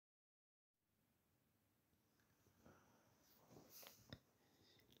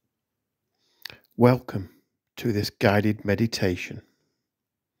Welcome to this guided meditation.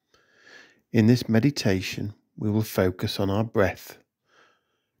 In this meditation, we will focus on our breath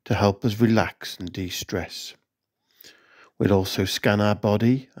to help us relax and de-stress. We'll also scan our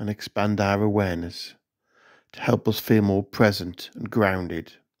body and expand our awareness to help us feel more present and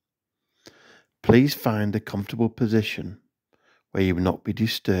grounded. Please find a comfortable position where you will not be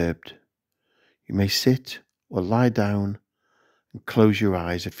disturbed. You may sit or lie down and close your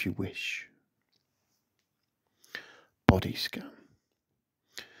eyes if you wish. Body scan.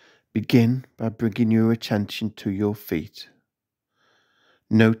 Begin by bringing your attention to your feet.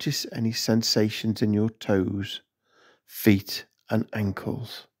 Notice any sensations in your toes, feet and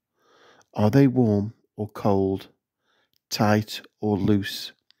ankles. Are they warm or cold, tight or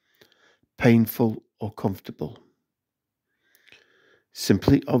loose, painful or comfortable?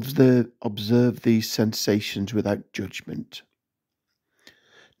 Simply observe these sensations without judgment.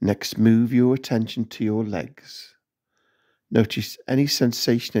 Next, move your attention to your legs. Notice any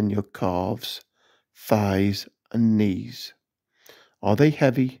sensation in your calves, thighs and knees. Are they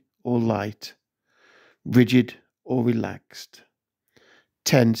heavy or light, rigid or relaxed,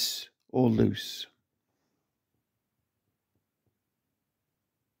 tense or loose?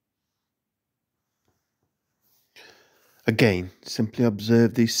 Again, simply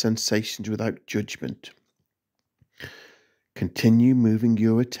observe these sensations without judgment. Continue moving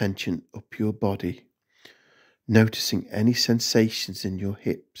your attention up your body, noticing any sensations in your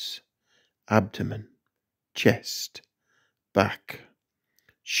hips, abdomen, chest, back,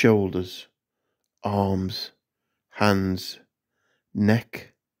 shoulders, arms, hands,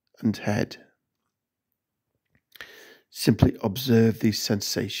 neck and head. Simply observe these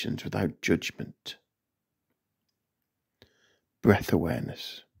sensations without judgment. Breath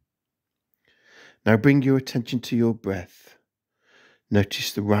awareness. Now bring your attention to your breath.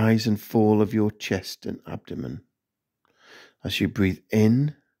 Notice the rise and fall of your chest and abdomen as you breathe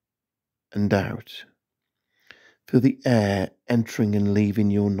in and out. Feel the air entering and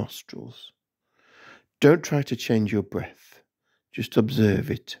leaving your nostrils. Don't try to change your breath, just observe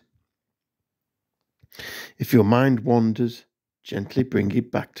it. If your mind wanders, gently bring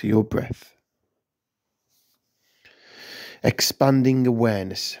it back to your breath. Expanding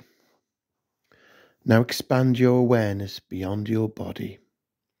awareness. Now expand your awareness beyond your body.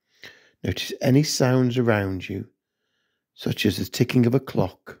 Notice any sounds around you, such as the ticking of a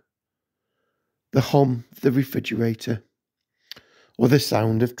clock, the hum of the refrigerator, or the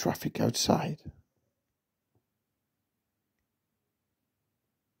sound of traffic outside.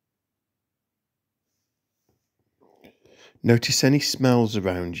 Notice any smells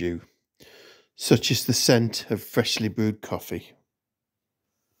around you, such as the scent of freshly brewed coffee,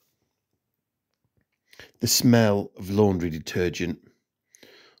 the smell of laundry detergent,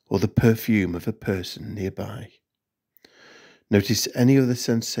 or the perfume of a person nearby. Notice any other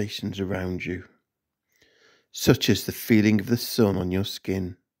sensations around you, such as the feeling of the sun on your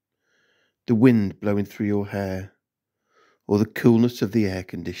skin, the wind blowing through your hair, or the coolness of the air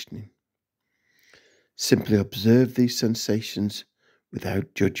conditioning. Simply observe these sensations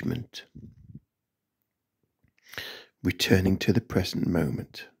without judgment. Returning to the present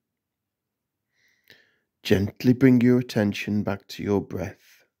moment. Gently bring your attention back to your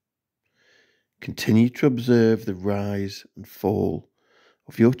breath. Continue to observe the rise and fall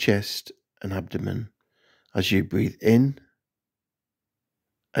of your chest and abdomen as you breathe in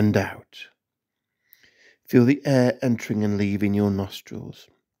and out. Feel the air entering and leaving your nostrils.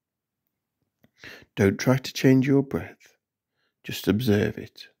 Don't try to change your breath, just observe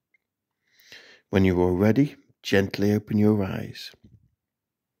it. When you are ready, gently open your eyes.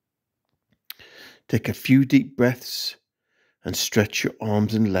 Take a few deep breaths and stretch your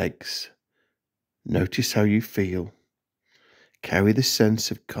arms and legs. Notice how you feel. Carry the sense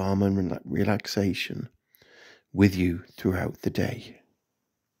of calm and relaxation with you throughout the day.